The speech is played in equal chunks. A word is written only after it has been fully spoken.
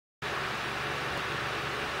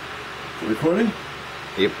Recording?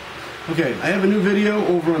 Yep. Okay, I have a new video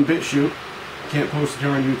over on BitChute. Can't post it here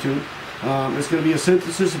on YouTube. It's going to be a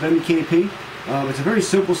synthesis of MEKP. It's a very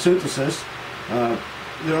simple synthesis.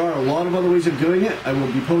 There are a lot of other ways of doing it. I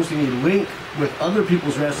will be posting a link with other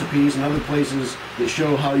people's recipes and other places that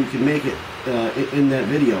show how you can make it in that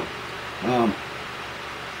video.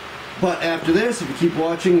 But after this, if you keep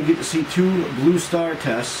watching, you get to see 2 blue star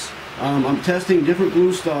tests. I'm testing different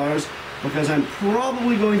blue stars because I'm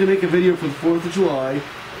probably going to make a video for the 4th of July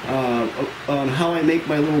on how I make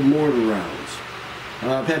my little mortar rounds.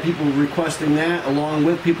 I've had people requesting that, along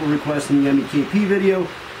with people requesting the MEKP video,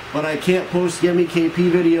 but I can't post the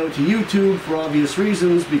MEKP video to YouTube for obvious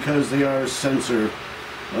reasons because they are censor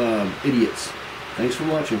idiots. Thanks for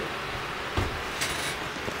watching.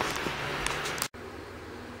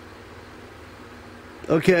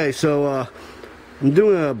 Okay, so I'm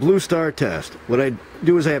doing a blue star test. What I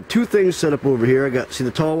do is I have 2 things set up over here. I got, see the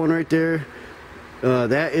tall one right there?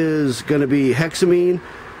 That is going to be hexamine,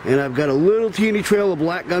 and I've got a little teeny trail of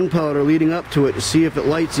black gunpowder leading up to it to see if it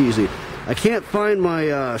lights easy. I can't find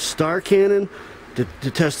my star cannon to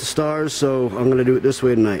test the stars, so I'm going to do it this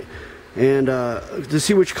way tonight. And to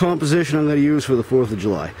see which composition I'm going to use for the 4th of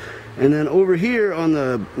July. And then over here on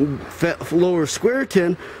the lower square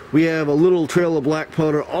tin, we have a little trail of black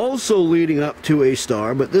powder also leading up to a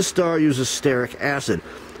star, but this star uses stearic acid.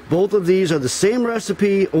 Both of these are the same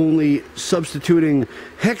recipe, only substituting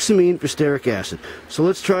hexamine for stearic acid. So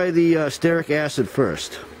let's try the stearic acid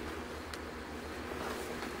first.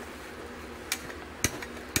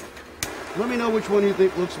 Let me know which one you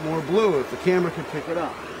think looks more blue, if the camera can pick it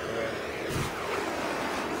up.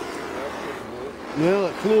 Well,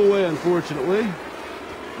 it flew away, unfortunately.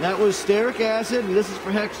 That was stearic acid, and this is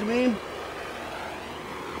for hexamine.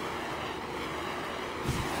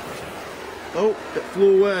 Oh, it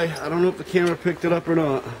flew away. I don't know if the camera picked it up or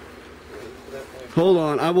not. Hold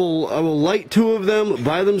on, I will light 2 of them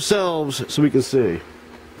by themselves so we can see.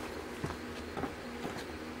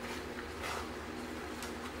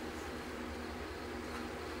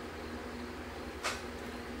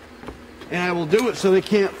 And I will do it so they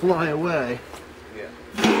can't fly away.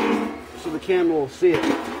 So the camera will see it.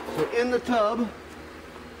 So in the tub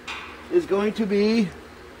is going to be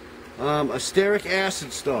a stearic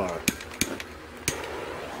acid star.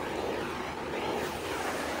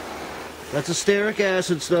 That's a stearic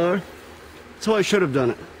acid star. That's how I should have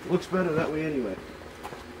done it. Looks better that way anyway.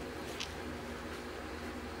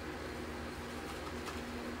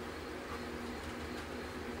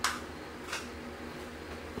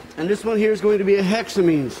 And this one here is going to be a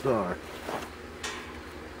hexamine star.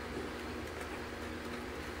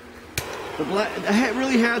 I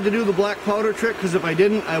really had to do the black powder trick because if I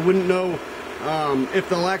didn't, I wouldn't know if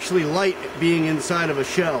they'll actually light being inside of a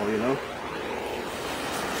shell, you know.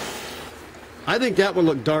 I think that one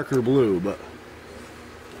looked darker blue, but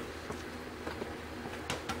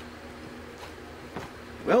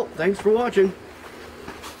well, thanks for watching.